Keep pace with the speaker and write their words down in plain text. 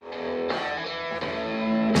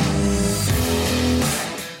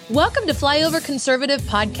Welcome to Flyover Conservative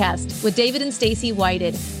Podcast with David and Stacey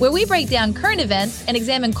Whited, where we break down current events and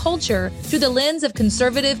examine culture through the lens of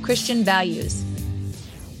conservative Christian values.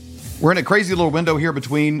 We're in a crazy little window here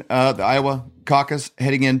between the Iowa caucus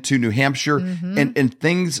heading into New Hampshire, and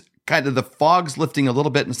things kind of, the fog's lifting a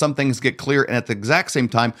little bit and some things get clear. And at the exact same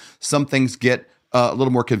time, some things get a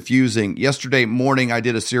little more confusing. Yesterday morning, I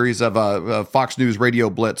did a series of Fox News radio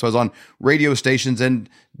blitz. So I was on radio stations in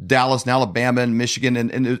Dallas and Alabama and Michigan,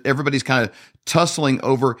 and everybody's kind of tussling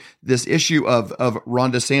over this issue of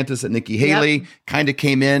Ron DeSantis and Nikki Haley. Kind of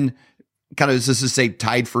came in, kind of, as this is say,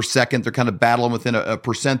 tied for second. They're kind of battling within a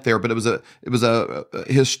percent there, but it was a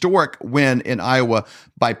historic win in Iowa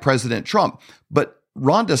by President Trump. But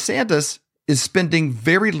Ron DeSantis is spending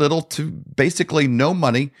very little to basically no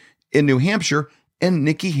money in New Hampshire, and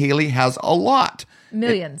Nikki Haley has a lot.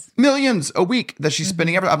 Millions a week that she's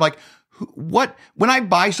spending. I'm like, what? When I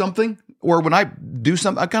buy something or when I do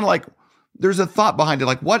something, I'm kind of like, there's a thought behind it.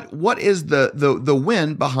 Like, what is the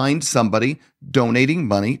win behind somebody donating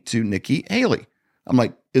money to Nikki Haley? I'm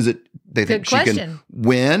like, is it they think she can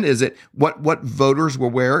win? Is it what voters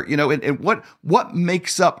will wear? You know, and what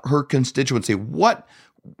makes up her constituency?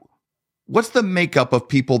 What's the makeup of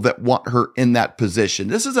people that want her in that position?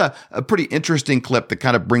 This is a pretty interesting clip that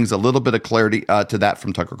kind of brings a little bit of clarity to that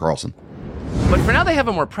from Tucker Carlson. But for now, they have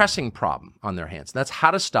a more pressing problem on their hands. That's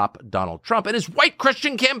how to stop Donald Trump and his white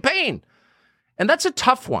Christian campaign. And that's a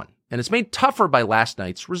tough one. And it's made tougher by last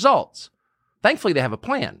night's results. Thankfully, they have a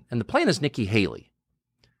plan. And the plan is Nikki Haley.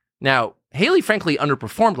 Now, Haley, frankly,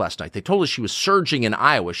 underperformed last night. They told us she was surging in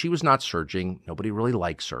Iowa. She was not surging. Nobody really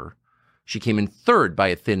likes her. She came in third by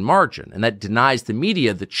a thin margin, and that denies the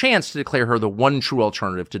media the chance to declare her the one true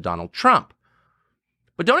alternative to Donald Trump.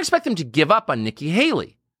 But don't expect them to give up on Nikki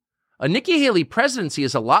Haley. A Nikki Haley presidency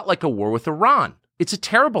is a lot like a war with Iran. It's a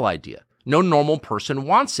terrible idea. No normal person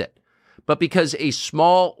wants it. But because a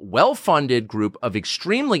small, well-funded group of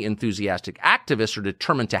extremely enthusiastic activists are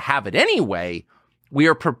determined to have it anyway, we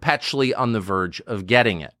are perpetually on the verge of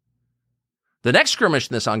getting it. The next skirmish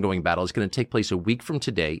in this ongoing battle is going to take place a week from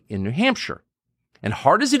today in New Hampshire. And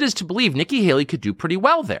hard as it is to believe, Nikki Haley could do pretty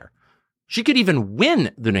well there. She could even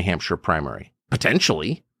win the New Hampshire primary,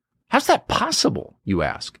 potentially. How's that possible, you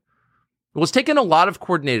ask? Well, it's taken a lot of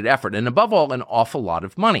coordinated effort and, above all, an awful lot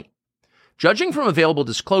of money. Judging from available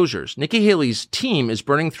disclosures, Nikki Haley's team is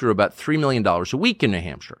burning through about $3 million a week in New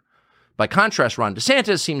Hampshire. By contrast, Ron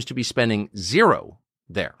DeSantis seems to be spending zero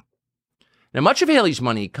there. Now, much of Haley's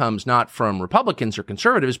money comes not from Republicans or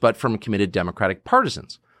conservatives, but from committed Democratic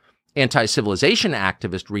partisans. Anti-civilization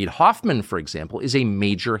activist Reid Hoffman, for example, is a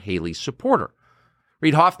major Haley supporter.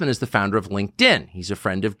 Reid Hoffman is the founder of LinkedIn. He's a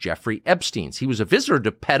friend of Jeffrey Epstein's. He was a visitor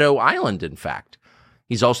to Pedo Island, in fact.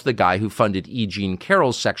 He's also the guy who funded E. Jean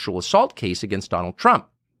Carroll's sexual assault case against Donald Trump.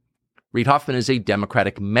 Reid Hoffman is a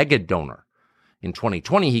Democratic mega donor. In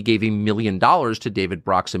 2020, he gave $1 million to David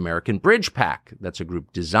Brock's American Bridge PAC. That's a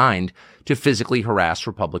group designed to physically harass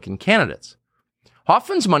Republican candidates.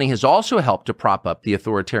 Hoffman's money has also helped to prop up the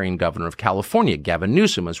authoritarian governor of California, Gavin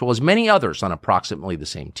Newsom, as well as many others on approximately the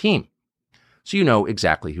same team. So you know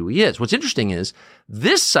exactly who he is. What's interesting is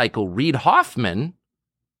this cycle, Reid Hoffman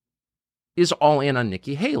is all in on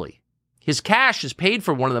Nikki Haley. His cash is paid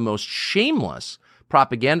for one of the most shameless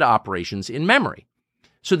propaganda operations in memory.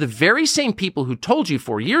 So the very same people who told you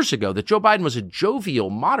 4 years ago that Joe Biden was a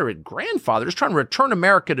jovial, moderate grandfather just trying to return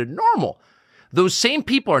America to normal, those same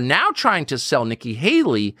people are now trying to sell Nikki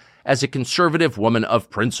Haley as a conservative woman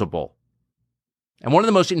of principle. And one of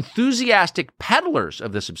the most enthusiastic peddlers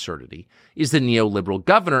of this absurdity is the neoliberal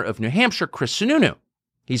governor of New Hampshire, Chris Sununu.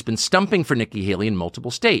 He's been stumping for Nikki Haley in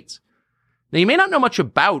multiple states. Now, you may not know much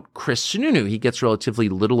about Chris Sununu. He gets relatively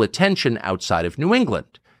little attention outside of New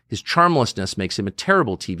England. His charmlessness makes him a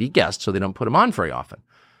terrible TV guest, so they don't put him on very often.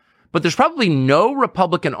 But there's probably no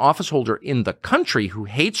Republican officeholder in the country who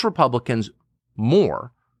hates Republicans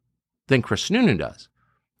more than Chris Sununu does.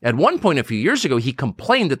 At one point a few years ago, he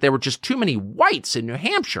complained that there were just too many whites in New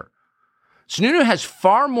Hampshire. Sununu has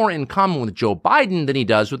far more in common with Joe Biden than he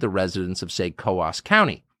does with the residents of, say, Caucus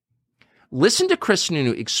County. Listen to Chris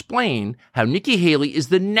Sununu explain how Nikki Haley is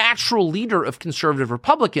the natural leader of conservative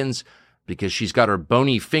Republicans because she's got her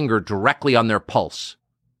bony finger directly on their pulse.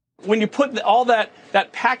 When you put all that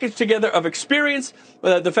package together of experience,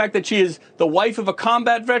 the fact that she is the wife of a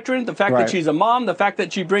combat veteran, the fact that she's a mom, the fact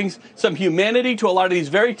that she brings some humanity to a lot of these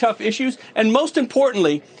very tough issues, and most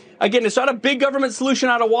importantly, again, it's not a big government solution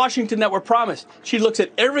out of Washington that we're promised. She looks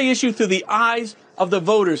at every issue through the eyes of the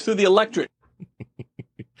voters, through the electorate.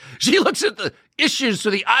 She looks at the issues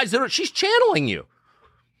through the eyes of she's channeling you.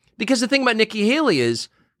 Because the thing about Nikki Haley is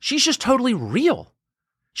she's just totally real.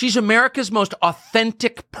 She's America's most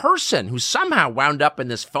authentic person who somehow wound up in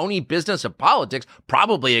this phony business of politics,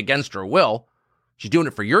 probably against her will. She's doing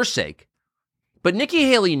it for your sake. But Nikki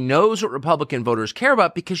Haley knows what Republican voters care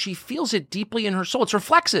about because she feels it deeply in her soul. It's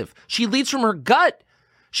reflexive. She leads from her gut.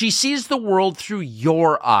 She sees the world through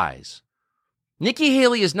your eyes. Nikki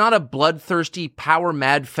Haley is not a bloodthirsty,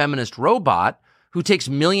 power-mad feminist robot who takes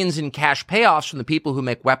millions in cash payoffs from the people who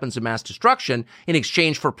make weapons of mass destruction in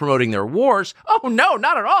exchange for promoting their wars. Oh, no,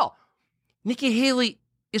 not at all. Nikki Haley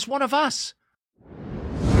is one of us.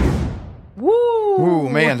 Woo! Ooh,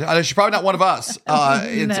 man, she's probably not one of us.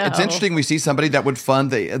 It's interesting. We see somebody that would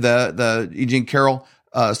fund the Eugene Carroll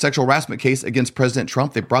sexual harassment case against President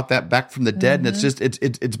Trump. They brought that back from the dead, and it's just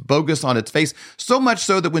it's bogus on its face. So much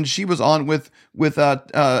so that when she was on with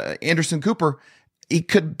Anderson Cooper, he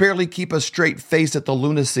could barely keep a straight face at the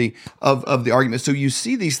lunacy of the argument. So you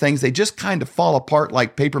see these things, they just kind of fall apart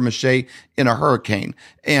like paper mache in a hurricane.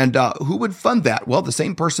 And who would fund that? Well, the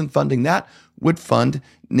same person funding that would fund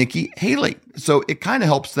Nikki Haley. So it kind of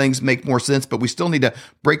helps things make more sense, but we still need to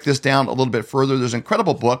break this down a little bit further. There's an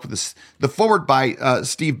incredible book with the forward by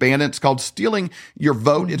Steve Bannon. It's called Stealing Your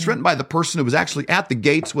Vote. It's written by the person who was actually at the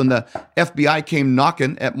gates when the FBI came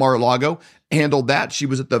knocking at Mar-a-Lago, handled that. She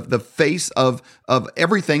was at the face of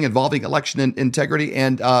everything involving election integrity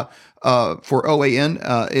and for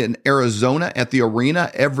OAN in Arizona at the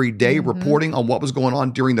arena every day, reporting on what was going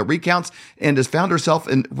on during the recounts, and has found herself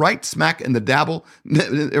right smack in the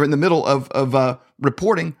in the middle of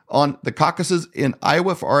reporting on the caucuses in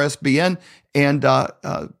Iowa for RSBN and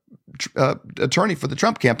attorney for the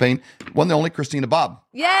Trump campaign, one and only Christina Bobb.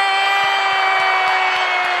 Yay!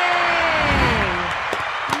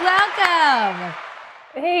 Welcome.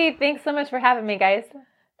 Hey, thanks so much for having me, guys.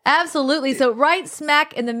 Absolutely. So right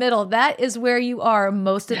smack in the middle, that is where you are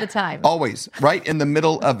most of the time. Always right in the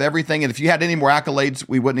middle of everything. And if you had any more accolades,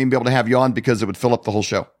 we wouldn't even be able to have you on because it would fill up the whole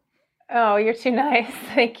show. Oh, you're too nice.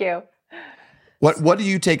 Thank you. What do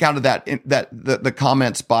you take out of the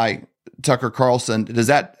comments by Tucker Carlson? Does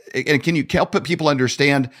that, and can you help people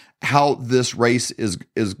understand how this race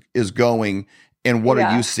is going and what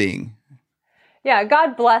are you seeing? Yeah,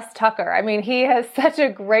 God bless Tucker. I mean, he has such a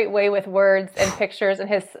great way with words and pictures, and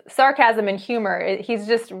his sarcasm and humor. He's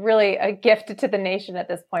just really a gift to the nation at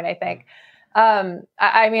this point, I think.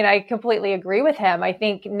 I mean, I completely agree with him. I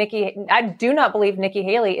think I do not believe Nikki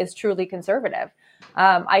Haley is truly conservative.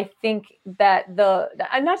 I think that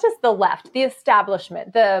not just the left, the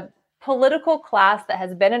establishment, the political class that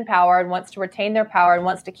has been in power and wants to retain their power and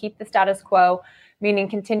wants to keep the status quo, meaning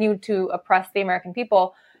continue to oppress the American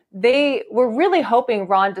people, they were really hoping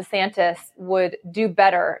Ron DeSantis would do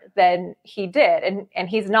better than he did, and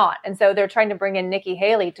he's not. And so they're trying to bring in Nikki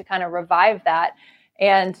Haley to kind of revive that.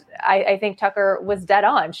 And I think Tucker was dead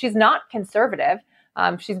on. She's not conservative.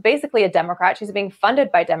 She's basically a Democrat. She's being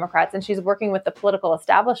funded by Democrats, and she's working with the political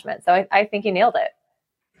establishment. So I think he nailed it.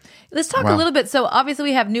 Let's talk a little bit. So obviously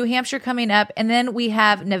we have New Hampshire coming up, and then we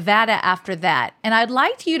have Nevada after that. And I'd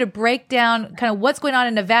like you to break down kind of what's going on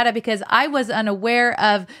in Nevada, because I was unaware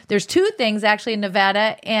of, there's two things actually in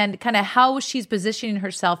Nevada, and kind of how she's positioning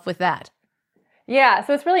herself with that. Yeah,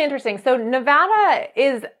 so it's really interesting. So Nevada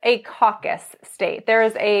is a caucus state. There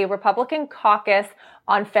is a Republican caucus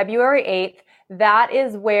on February 8th. That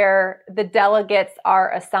is where the delegates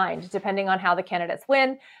are assigned, depending on how the candidates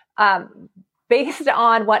win. Based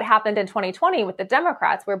on what happened in 2020 with the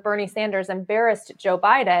Democrats, where Bernie Sanders embarrassed Joe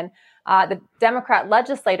Biden, the Democrat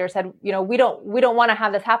legislators said, we don't want to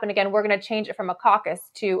have this happen again. We're going to change it from a caucus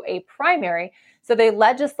to a primary. So they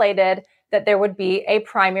legislated that there would be a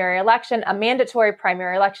primary election, a mandatory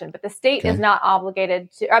primary election, but the state is not obligated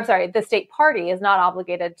to, the state party is not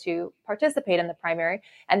obligated to participate in the primary,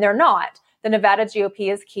 and they're not. The Nevada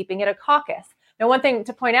GOP is keeping it a caucus. Now, one thing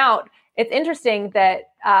to point out, it's interesting that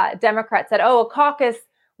Democrats said, a caucus,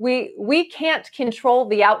 we can't control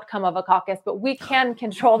the outcome of a caucus, but we can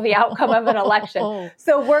control the outcome of an election.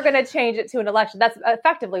 So we're going to change it to an election. That's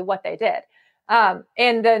effectively what they did.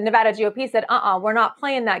 And the Nevada GOP said, we're not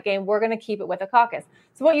playing that game. We're going to keep it with a caucus.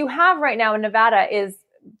 So what you have right now in Nevada is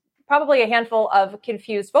probably a handful of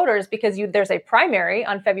confused voters, because there's a primary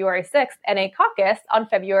on February 6th and a caucus on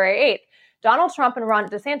February 8th. Donald Trump and Ron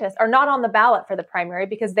DeSantis are not on the ballot for the primary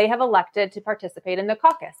because they have elected to participate in the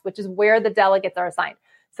caucus, which is where the delegates are assigned.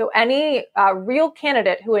 So any real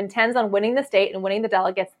candidate who intends on winning the state and winning the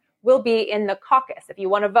delegates will be in the caucus. If you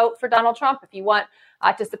want to vote for Donald Trump, if you want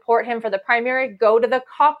to support him for the primary, go to the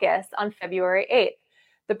caucus on February 8th.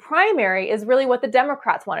 The primary is really what the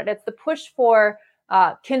Democrats wanted. It's the push for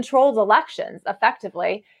controlled elections,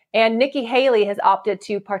 effectively. And Nikki Haley has opted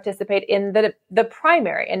to participate in the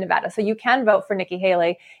primary in Nevada. So you can vote for Nikki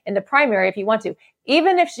Haley in the primary if you want to.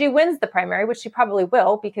 Even if she wins the primary, which she probably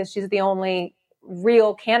will, because she's the only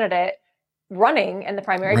real candidate running in the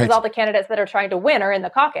primary, because all the candidates that are trying to win are in the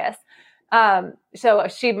caucus. So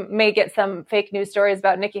she may get some fake news stories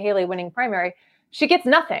about Nikki Haley winning primary. She gets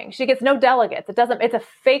nothing. She gets no delegates. It's a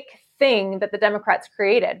fake thing that the Democrats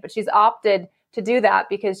created, but she's opted to do that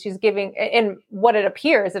because she's giving, and what it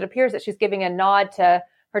appears that she's giving a nod to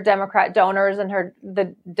her Democrat donors and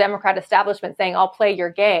the Democrat establishment saying, I'll play your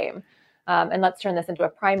game. And let's turn this into a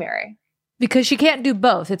primary. Because she can't do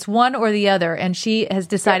both. It's one or the other. And she has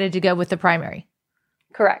decided to go with the primary.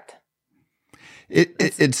 Correct.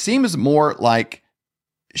 It seems more like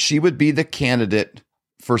she would be the candidate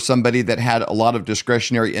for somebody that had a lot of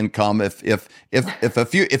discretionary income. If a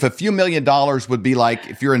few $1 million would be like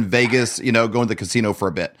if you're in Vegas, going to the casino for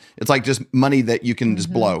a bit. It's like just money that you can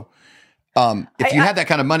just blow. If you had that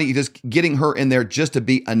kind of money, just getting her in there just to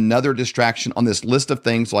be another distraction on this list of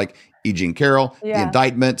things like E. Jean Carroll, the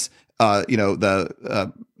indictments,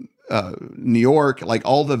 the New York, like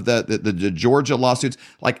all of the Georgia lawsuits,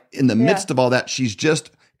 like in the midst of all that,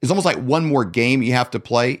 it's almost like one more game you have to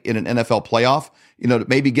play in an NFL playoff, to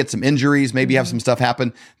maybe get some injuries, maybe have some stuff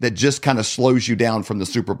happen that just kind of slows you down from the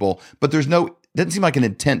Super Bowl. But doesn't seem like an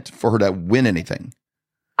intent for her to win anything.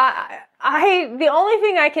 The only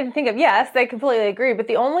thing I can think of, yes, I completely agree. But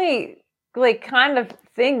the only kind of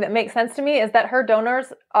thing that makes sense to me is that her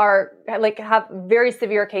donors have very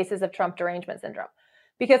severe cases of Trump derangement syndrome.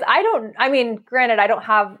 Because granted, I don't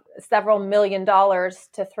have several $1 million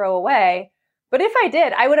to throw away. But if I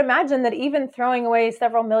did, I would imagine that even throwing away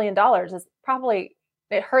several $1 million is probably,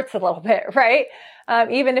 it hurts a little bit, right?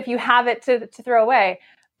 Even if you have it to throw away.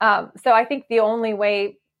 So I think the only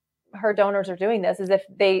way her donors are doing this is if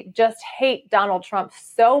they just hate Donald Trump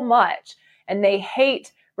so much and they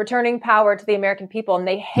hate returning power to the American people and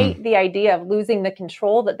they hate the idea of losing the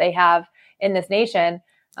control that they have in this nation.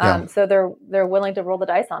 So they're willing to roll the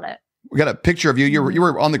dice on it. We got a picture of you. You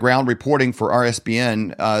were on the ground reporting for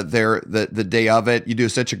RSBN there the day of it. You do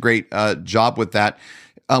such a great job with that.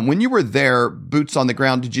 When you were there, boots on the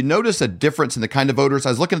ground, did you notice a difference in the kind of voters? I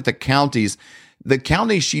was looking at the counties. The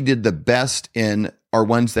counties she did the best in are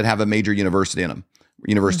ones that have a major university in them.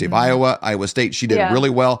 University of Iowa, Iowa State. She did really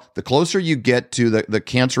well. The closer you get to the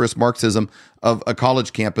cancerous Marxism of a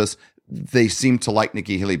college campus, they seem to like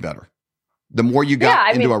Nikki Haley better. The more you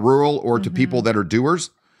got into a rural or to people that are doers,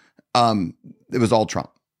 it was all Trump.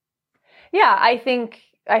 Yeah, I think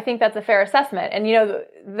that's a fair assessment. And,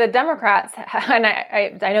 the Democrats, and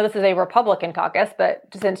I know this is a Republican caucus, but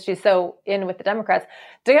since she's so in with the Democrats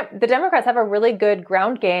have a really good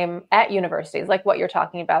ground game at universities, like what you're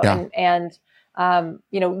talking about. And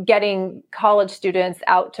getting college students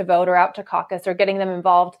out to vote or out to caucus or getting them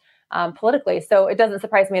involved politically. So it doesn't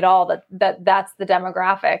surprise me at all that's the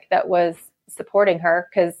demographic that was supporting her,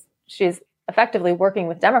 because she's effectively working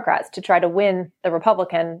with Democrats to try to win the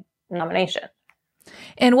Republican nomination.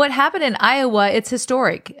 And what happened in Iowa, it's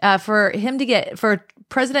historic for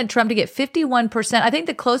President Trump to get 51%. I think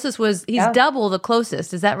the closest he's double the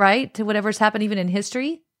closest. Is that right? To whatever's happened even in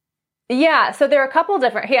history? Yeah. So there are a couple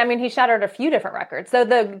different, he shattered a few different records. So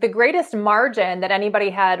the greatest margin that anybody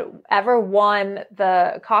had ever won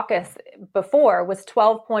the caucus before was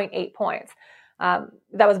 12.8 points.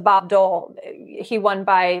 That was Bob Dole. He won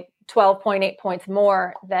by 12.8 points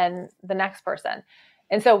more than the next person.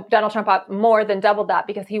 And so Donald Trump got more than doubled that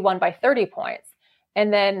because he won by 30 points.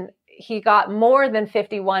 And then he got more than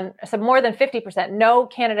 50%. No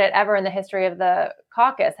candidate ever in the history of the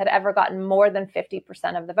caucus had ever gotten more than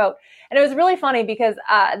 50% of the vote. And it was really funny because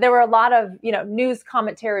there were a lot of, news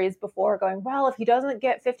commentaries before going, well, if he doesn't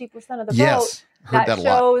get 50% of the vote, that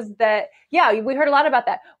shows that, we heard a lot about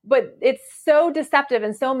that. But it's so deceptive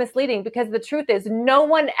and so misleading because the truth is no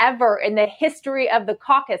one ever in the history of the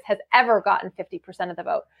caucus has ever gotten 50% of the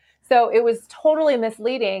vote. So it was totally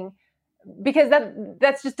misleading because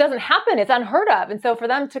that just doesn't happen. It's unheard of. And so for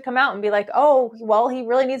them to come out and be like, oh, well, he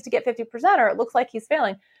really needs to get 50% or it looks like he's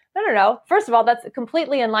failing. No. First of all, that's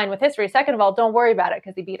completely in line with history. Second of all, don't worry about it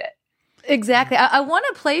because he beat it. Exactly. I want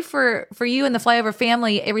to play for you and the Flyover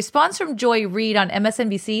family a response from Joy Reid on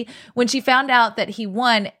MSNBC when she found out that he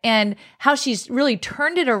won and how she's really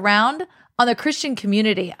turned it around on the Christian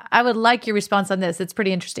community. I would like your response on this. It's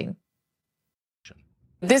pretty interesting.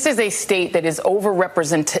 This is a state that is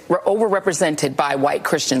overrepresented by white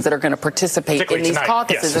Christians that are going to participate in these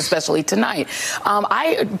caucuses, especially tonight.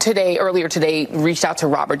 Earlier today, reached out to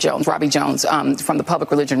Robbie Jones from the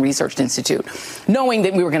Public Religion Research Institute, knowing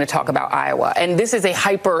that we were going to talk about Iowa. And this is a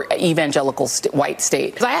hyper evangelical white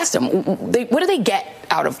state. I asked him, what do they get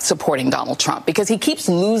out of supporting Donald Trump? Because he keeps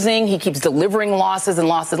losing, he keeps delivering losses and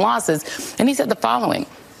losses and losses. And he said the following.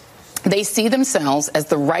 They see themselves as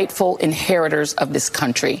the rightful inheritors of this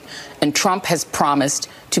country, and Trump has promised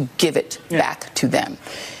to give it back to them.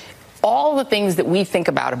 All the things that we think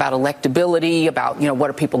about electability, about, what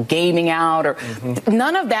are people gaming out, or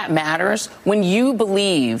none of that matters when you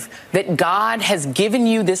believe that God has given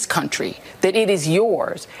you this country, that it is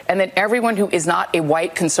yours, and that everyone who is not a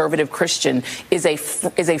white conservative Christian is a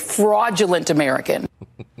fraudulent American.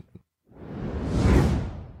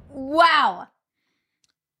 Wow.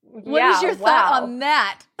 What is your thought on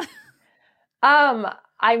that?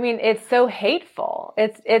 I mean, it's so hateful.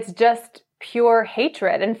 It's just pure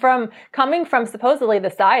hatred. And coming from supposedly the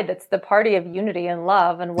side that's the party of unity and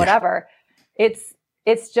love and whatever, it's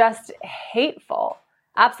just hateful,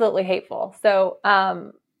 absolutely hateful. So,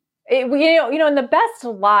 and the best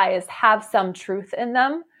lies have some truth in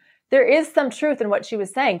them. There is some truth in what she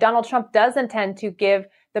was saying. Donald Trump does intend to give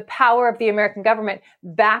the power of the American government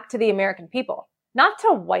back to the American people. Not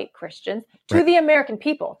to white Christians, to the American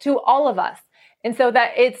people, to all of us. And so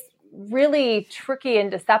that it's really tricky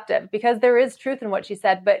and deceptive because there is truth in what she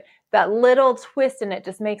said, but that little twist in it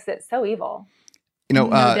just makes it so evil. No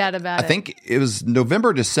doubt about it. I think it was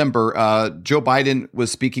November, December, Joe Biden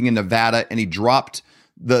was speaking in Nevada and he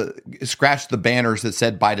scratched the banners that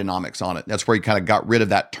said Bidenomics on it. That's where he kind of got rid of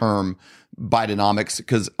that term Bidenomics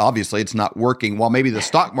because obviously it's not working. While maybe the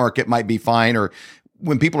stock market might be fine, or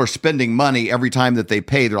when people are spending money every time that they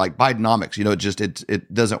pay, they're like Bidenomics,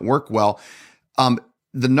 it doesn't work well.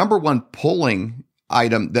 The number one polling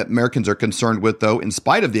item that Americans are concerned with, though, in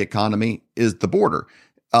spite of the economy, is the border.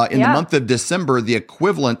 In the month of December, the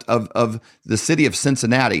equivalent of the city of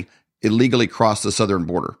Cincinnati illegally crossed the southern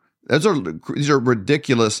border. These are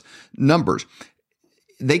ridiculous numbers.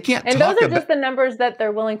 They can't and those are just the numbers that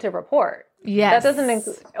they're willing to report. Yes. That doesn't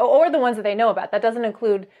include, or the ones that they know about. That doesn't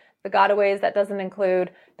include the gotaways. That doesn't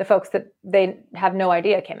include the folks that they have no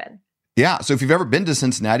idea came in. Yeah. So if you've ever been to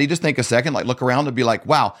Cincinnati, just think a second, look around and be like,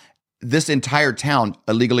 wow, this entire town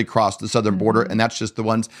illegally crossed the southern border. And that's just the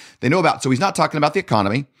ones they know about. So he's not talking about the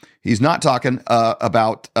economy. He's not talking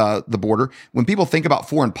about the border. When people think about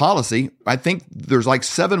foreign policy, I think there's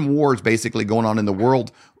 7 wars basically going on in the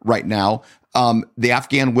world right now. The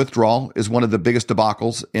Afghan withdrawal is one of the biggest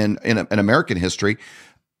debacles in American history.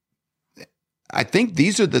 I think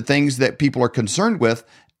these are the things that people are concerned with,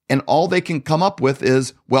 and all they can come up with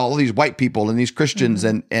is, well, these white people and these Christians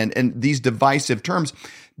and these divisive terms.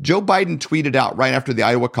 Joe Biden tweeted out right after the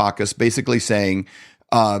Iowa caucus, basically saying,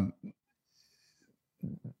 Donald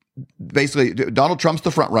Trump's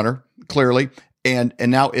the front runner, clearly, and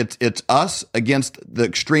now it's us against the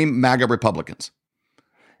extreme MAGA Republicans.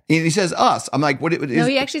 And he says us. I'm like, what? No,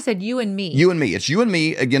 he actually said you and me. You and me. It's you and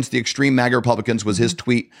me against the extreme MAGA Republicans was his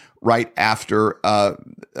tweet right after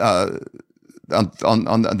on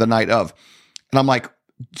the night of. And I'm like,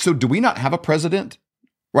 so do we not have a president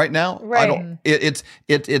right now? Right.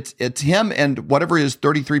 It's him and whatever his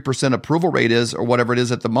 33% approval rate is, or whatever it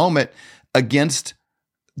is at the moment, against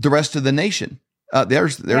the rest of the nation.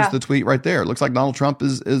 There's the tweet right there. It looks like Donald Trump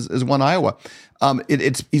is won Iowa.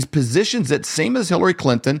 He's positions it same as Hillary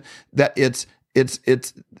Clinton, that it's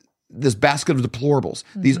this basket of deplorables,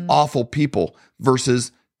 these awful people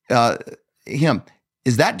versus him.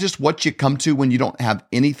 Is that just what you come to when you don't have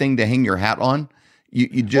anything to hang your hat on?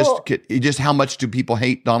 You just how much do people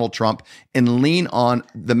hate Donald Trump and lean on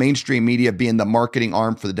the mainstream media being the marketing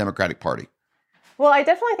arm for the Democratic Party? Well, I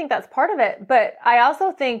definitely think that's part of it, but I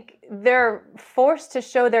also think they're forced to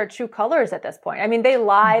show their true colors at this point. I mean, they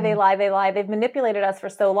lie, they lie, they lie. They've manipulated us for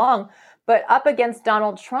so long, but up against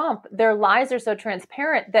Donald Trump, their lies are so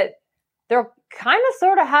transparent that they're kind of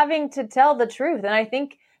sort of having to tell the truth. And I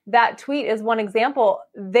think that tweet is one example.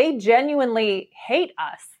 They genuinely hate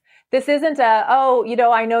us. This isn't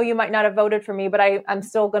I know you might not have voted for me, but I'm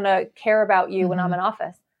still going to care about you when I'm in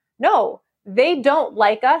office. No. They don't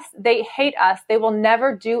like us. They hate us. They will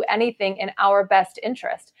never do anything in our best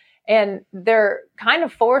interest. And they're kind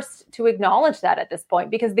of forced to acknowledge that at this point,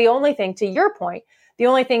 because the only thing, to your point, the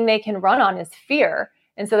only thing they can run on is fear.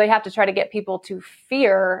 And so they have to try to get people to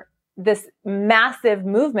fear this massive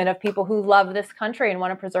movement of people who love this country and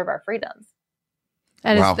want to preserve our freedoms.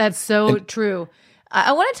 That's so true.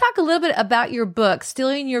 I want to talk a little bit about your book,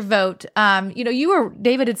 Stealing Your Vote.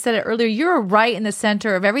 David had said it earlier, you were right in the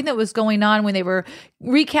center of everything that was going on when they were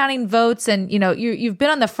recounting votes. And, you've been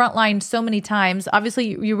on the front line so many times. Obviously,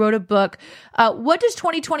 you wrote a book. What does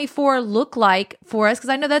 2024 look like for us? Because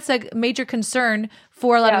I know that's a major concern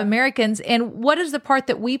for a lot of Americans. And what is the part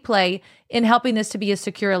that we play in helping this to be a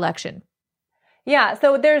secure election? Yeah,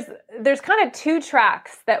 so there's kind of two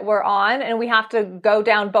tracks that we're on, and we have to go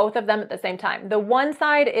down both of them at the same time. The one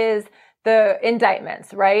side is the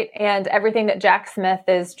indictments, right? And everything that Jack Smith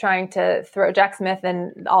is trying to throw, Jack Smith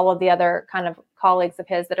and all of the other kind of colleagues of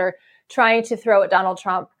his that are trying to throw at Donald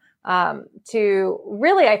Trump to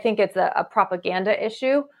really, I think it's a propaganda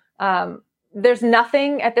issue. There's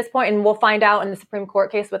nothing at this point, and we'll find out in the Supreme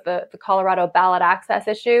Court case with the Colorado ballot access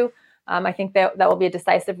issue. I think that will be a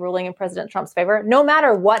decisive ruling in President Trump's favor. No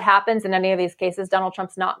matter what happens in any of these cases, Donald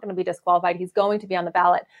Trump's not going to be disqualified. He's going to be on the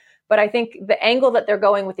ballot. But I think the angle that they're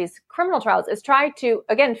going with these criminal trials is try to,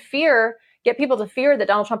 again, get people to fear that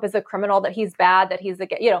Donald Trump is a criminal, that he's bad, that he's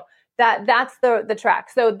that's the track.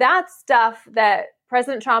 So that's stuff that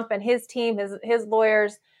President Trump and his team, his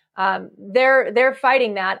lawyers, they're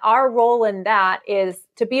fighting that. Our role in that is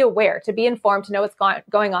to be aware, to be informed, to know what's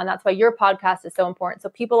going on. That's why your podcast is so important. So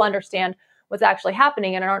people understand what's actually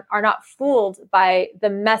happening and are not fooled by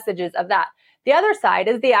the messages of that. The other side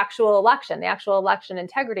is the actual election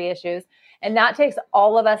integrity issues. And that takes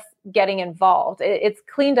all of us getting involved. It's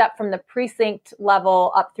cleaned up from the precinct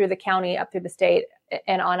level up through the county, up through the state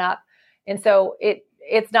and on up. And so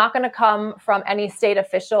it's not going to come from any state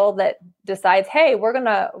official that decides, hey, we're going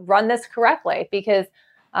to run this correctly, because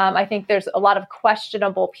I think there's a lot of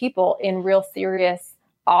questionable people in real serious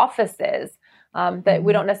offices that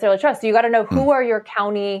we don't necessarily trust. So you got to know who are your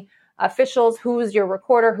county officials, who's your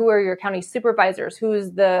recorder, who are your county supervisors,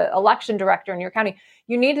 who's the election director in your county.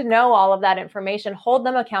 You need to know all of that information, hold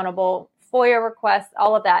them accountable, FOIA requests,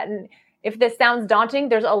 all of that. And if this sounds daunting,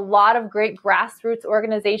 there's a lot of great grassroots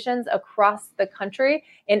organizations across the country,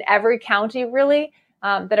 in every county, really,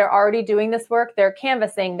 that are already doing this work. They're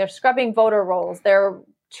canvassing, they're scrubbing voter rolls, they're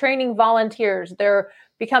training volunteers, they're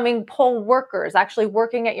becoming poll workers, actually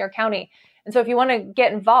working at your county. And so if you want to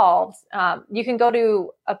get involved, you can go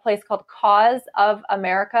to a place called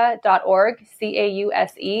causeofamerica.org,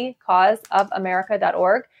 CAUSE,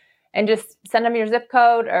 causeofamerica.org. And just send them your zip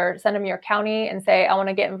code or send them your county and say, I want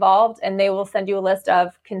to get involved. And they will send you a list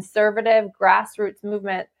of conservative grassroots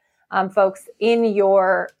movement folks in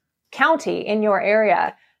your county, in your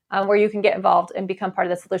area, where you can get involved and become part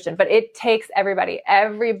of the solution. But it takes everybody.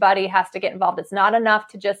 Everybody has to get involved. It's not enough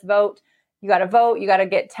to just vote. You got to vote. You got to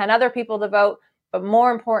get 10 other people to vote. But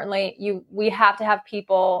more importantly, we have to have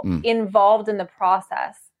people involved in the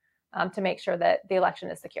process to make sure that the election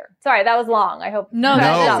is secure. Sorry, that was long. I hope.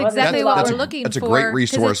 That's exactly what we're looking for. That's a great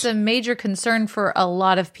resource. It's a major concern for a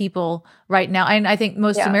lot of people right now. And I think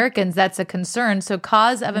most Americans, that's a concern. So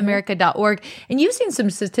causeofamerica.org. And you've seen some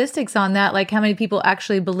statistics on that, like how many people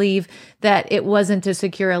actually believe that it wasn't a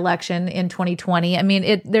secure election in 2020. I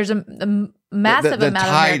mean, there's a massive the amount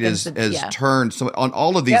tide of Americans has turned. So on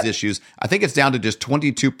all of these issues, I think it's down to just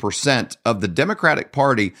 22% of the Democratic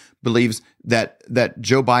Party believes that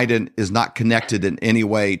Joe Biden is not connected in any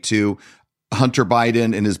way to Hunter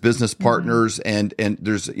Biden and his business partners, and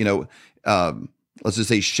there's let's just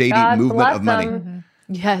say shady movement of money.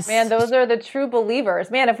 Yes, man, those are the true believers.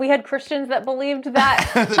 Man, if we had Christians that believed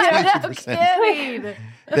that,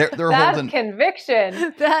 they're that's holding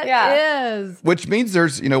conviction. That is, which means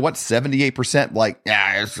there's 78% like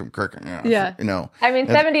it's some crook. I mean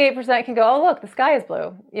 78% can go, oh look, the sky is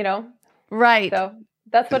blue. Right. So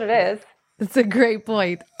that's what it is. That's a great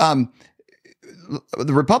point. The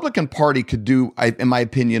Republican Party could do, in my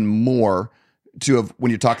opinion, more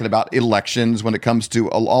when you're talking about elections, when it comes to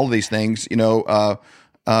all of these things. Ronna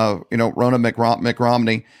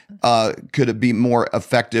McRomney could be more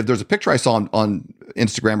effective. There's a picture I saw on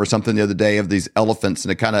Instagram or something the other day of these elephants,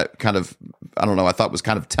 and it kind of I don't know, I thought was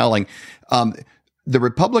kind of telling. The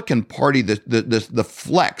Republican Party, the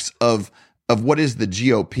flex of what is the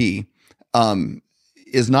GOP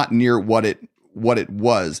is not near what it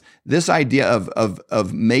was. This idea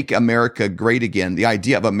of make America great again, the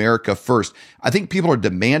idea of America first. I think people are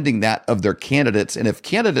demanding that of their candidates, and if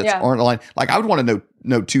candidates aren't aligned, like I would want to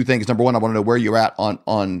know two things. Number one, I want to know where you're at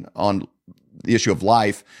on the issue of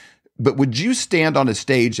life. But would you stand on a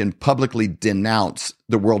stage and publicly denounce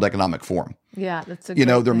the World Economic Forum? Yeah, that's a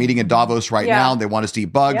they're meeting in Davos right now, and they want to see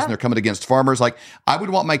bugs, and they're coming against farmers. Like I would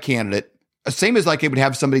want my candidate. Same as like it would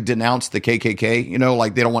have somebody denounce the KKK,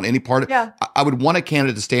 like they don't want any part of it. I would want a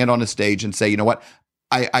candidate to stand on a stage and say, you know what,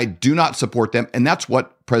 I do not support them. And that's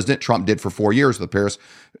what President Trump did for 4 years with the Paris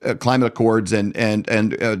Climate Accords and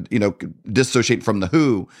dissociate from the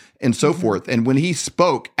WHO and so forth. And when he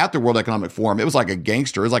spoke at the World Economic Forum, it was like a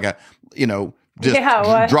gangster. It was like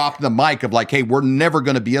dropped the mic of like, hey, we're never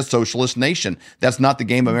going to be a socialist nation. That's not the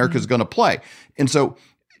game America's going to play. And so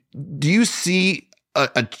do you see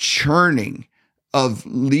a churning of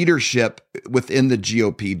leadership within the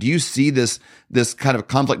GOP? Do you see this kind of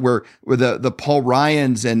conflict where the Paul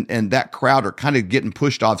Ryans and that crowd are kind of getting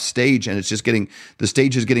pushed off stage, and it's just the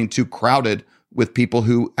stage is getting too crowded with people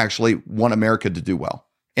who actually want America to do well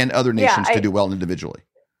and other nations to do well individually?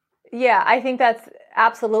 Yeah, I think that's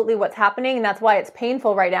absolutely what's happening. And that's why it's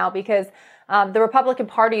painful right now, because the Republican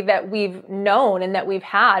Party that we've known and that we've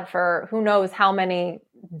had for who knows how many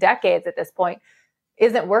decades at this point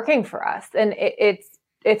isn't working for us. And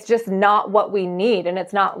it's just not what we need. And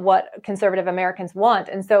it's not what conservative Americans want.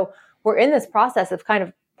 And so we're in this process of kind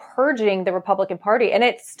of purging the Republican Party. And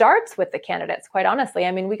it starts with the candidates, quite honestly.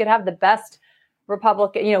 I mean, we could have the best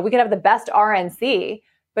Republican, we could have the best RNC,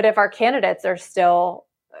 but if our candidates are still,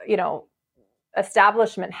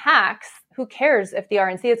 establishment hacks, who cares if the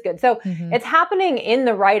RNC is good? So it's happening in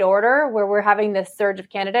the right order, where we're having this surge of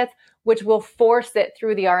candidates, which will force it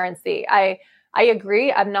through the RNC. I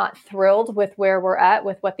agree. I'm not thrilled with where we're at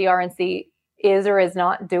with what the RNC is or is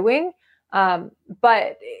not doing.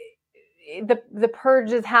 But the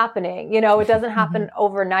purge is happening. It doesn't happen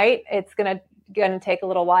overnight. It's going to take a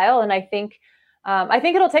little while. And I think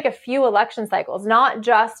it'll take a few election cycles, not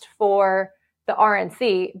just for the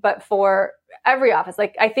RNC, but for every office.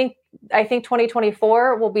 Like I think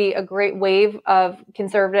 2024 will be a great wave of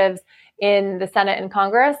conservatives in the Senate and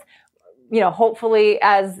Congress. Hopefully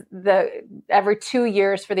as every 2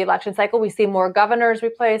 years for the election cycle, we see more governors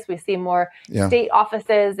replaced, we see more state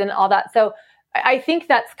offices and all that. So I think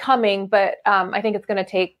that's coming, but I think it's going to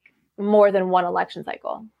take more than one election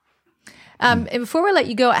cycle. And before we let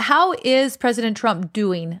you go, how is President Trump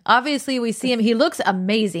doing? Obviously, we see him. He looks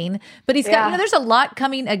amazing, but he's got, there's a lot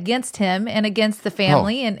coming against him and against the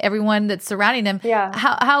family and everyone that's surrounding him. Yeah.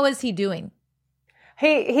 How is he doing?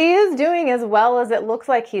 He is doing as well as it looks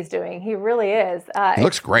like he's doing. He really is. He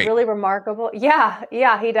looks great. Really remarkable. Yeah,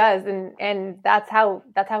 he does. And that's how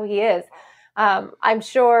he is. I'm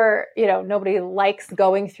sure, nobody likes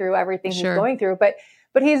going through everything he's going through, but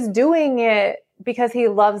he's doing it because he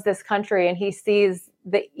loves this country and he sees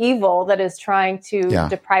the evil that is trying to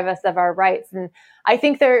deprive us of our rights. And I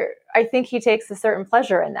think he takes a certain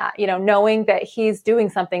pleasure in that, knowing that he's doing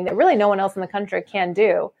something that really no one else in the country can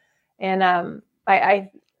do. And I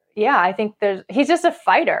think he's just a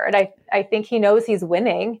fighter, and I think he knows he's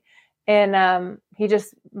winning, and he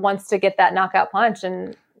just wants to get that knockout punch.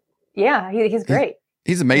 And he's great.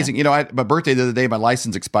 He's amazing. My birthday the other day, my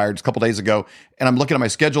license expired a couple days ago, and I'm looking at my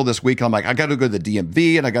schedule this week, and I'm like, I got to go to the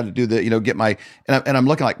DMV, and I got to do get my, and I'm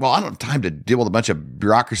looking like, well, I don't have time to deal with a bunch of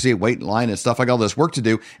bureaucracy, wait in line and stuff. I got all this work to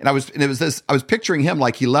do. And I was picturing him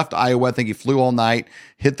like he left Iowa. I think he flew all night,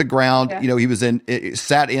 hit the ground. Yeah. He was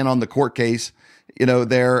sat in on the court case,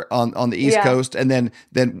 there on the East Coast, and then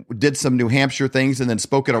did some New Hampshire things, and then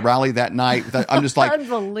spoke at a rally that night. I'm just like,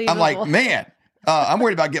 unbelievable. I'm like, man. I'm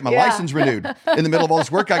worried about getting my license renewed in the middle of all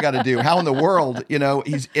this work I got to do. How in the world,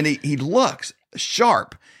 he looks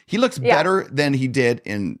sharp. He looks better than he did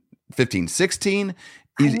in 15, 16.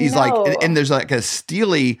 He's like, and there's like a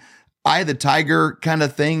steely eye of the tiger kind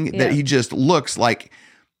of thing that he just looks like.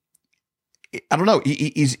 I don't know.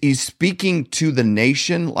 He's speaking to the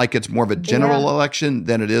nation like it's more of a general election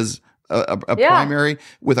than it is a primary,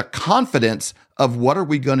 with a confidence of what are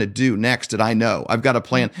we going to do next? And I know I've got a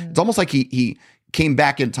plan. It's almost like he came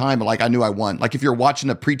back in time. Like I knew I won. Like if you're watching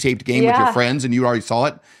a pre-taped game with your friends and you already saw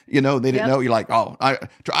it, they didn't know. You're like, oh,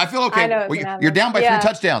 I feel okay. You're down by 3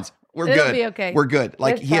 touchdowns. It'll good. Be okay. We're good.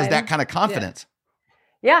 Like he has that kind of confidence.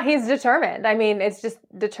 Yeah, he's determined. I mean, it's just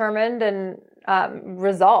determined and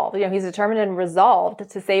resolved. He's determined and resolved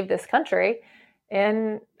to save this country,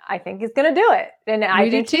 and I think he's going to do it. And I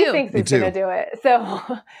think he thinks he's going to do it. So,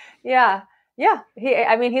 yeah.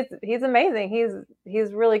 He's amazing.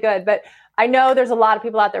 He's really good. But I know there's a lot of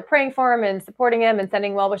people out there praying for him and supporting him and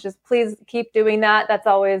sending well wishes. Please keep doing that. That's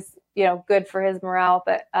always, good for his morale.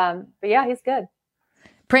 But yeah, he's good.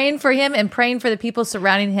 Praying for him and praying for the people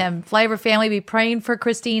surrounding him. Flyover family, be praying for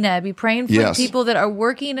Christina. Be praying for the people that are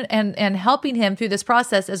working and helping him through this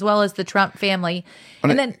process, as well as the Trump family.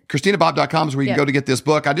 And then ChristinaBobb.com is where you can go to get this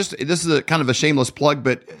book. This is a kind of a shameless plug,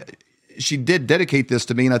 but she did dedicate this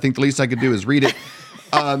to me, and I think the least I could do is read it.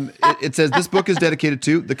 It says this book is dedicated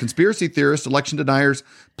to the conspiracy theorists, election deniers,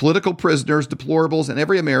 political prisoners, deplorables, and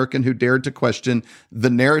every American who dared to question the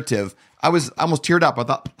narrative. I was almost teared up. I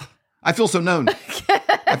thought, I feel so known.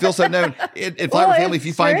 I feel so known. At Flower Family, if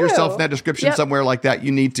you find yourself in that description somewhere like that,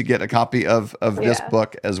 you need to get a copy of this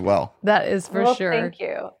book as well. That is for sure. Thank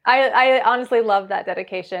you. I honestly love that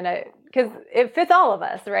dedication because it fits all of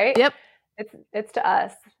us, right? Yep. It's to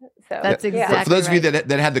us. So that's exactly for those right. of you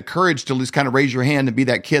that had the courage to at least kind of raise your hand and be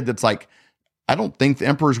that kid that's like, I don't think the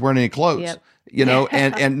emperor's wearing any clothes. Yep. You know,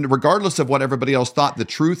 and regardless of what everybody else thought, the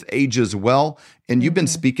truth ages well. And you've been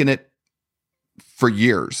speaking it for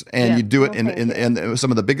years, and you do it in some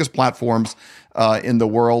of the biggest platforms in the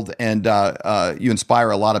world, and you inspire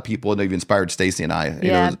a lot of people, and you've inspired Stacey and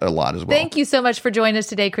I a lot as well. Thank you so much for joining us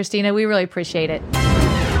today, Christina. We really appreciate it.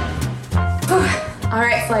 All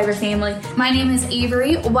right, Flavor family. My name is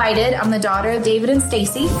Avery Whited. I'm the daughter of David and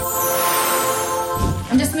Stacey.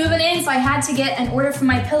 I'm just moving in, so I had to get an order for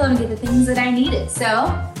my pillow and get the things that I needed. So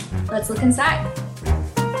let's look inside.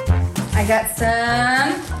 I got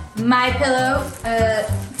some My Pillow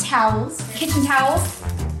towels, kitchen towels.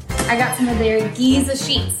 I got some of their Giza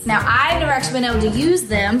sheets. Now, I've never actually been able to use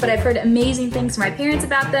them, but I've heard amazing things from my parents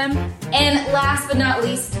about them. And last but not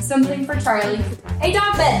least, something for Charlie. Hey,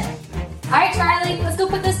 dog bed. All right, Charlie, let's go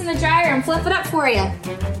put this in the dryer and fluff it up for you.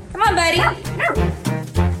 Come on, buddy.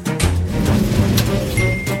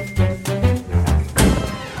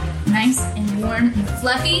 Nice and warm and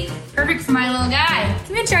fluffy. Perfect for my little guy.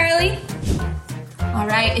 Come here, Charlie. All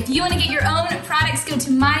right, if you want to get your own products, go to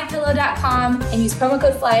mypillow.com and use promo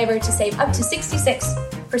code FLYOVER to save up to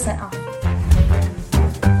 66% off.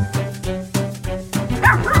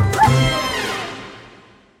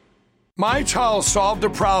 My Towels solved a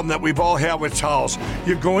problem that we've all had with towels.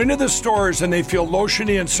 You go into the stores and they feel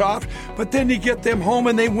lotiony and soft, but then you get them home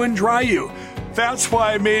and they wind dry you. That's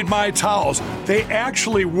why I made My Towels. They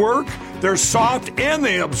actually work, they're soft, and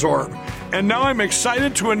they absorb. And now I'm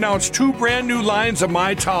excited to announce 2 brand new lines of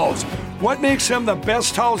My Towels. What makes them the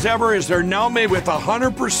best towels ever is they're now made with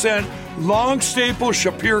 100% long staple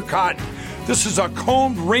Shapir cotton. This is a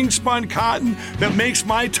combed ring spun cotton that makes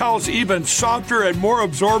My Towels even softer and more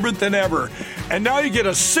absorbent than ever. And now you get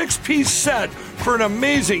a 6-piece set for an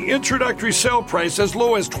amazing introductory sale price as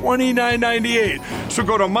low as $29.98. So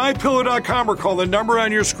go to mypillow.com or call the number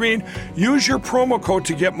on your screen. Use your promo code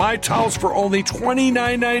to get My Towels for only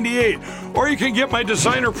 $29.98. Or you can get my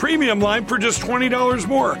designer premium line for just $20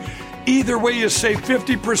 more. Either way, you save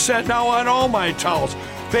 50% now on all My Towels.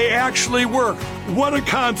 They actually work. What a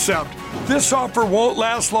concept. This offer won't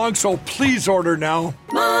last long, so please order now.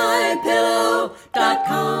 MyPillow.com.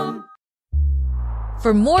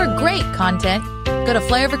 For more great content, go to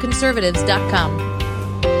flyoverconservatives.com.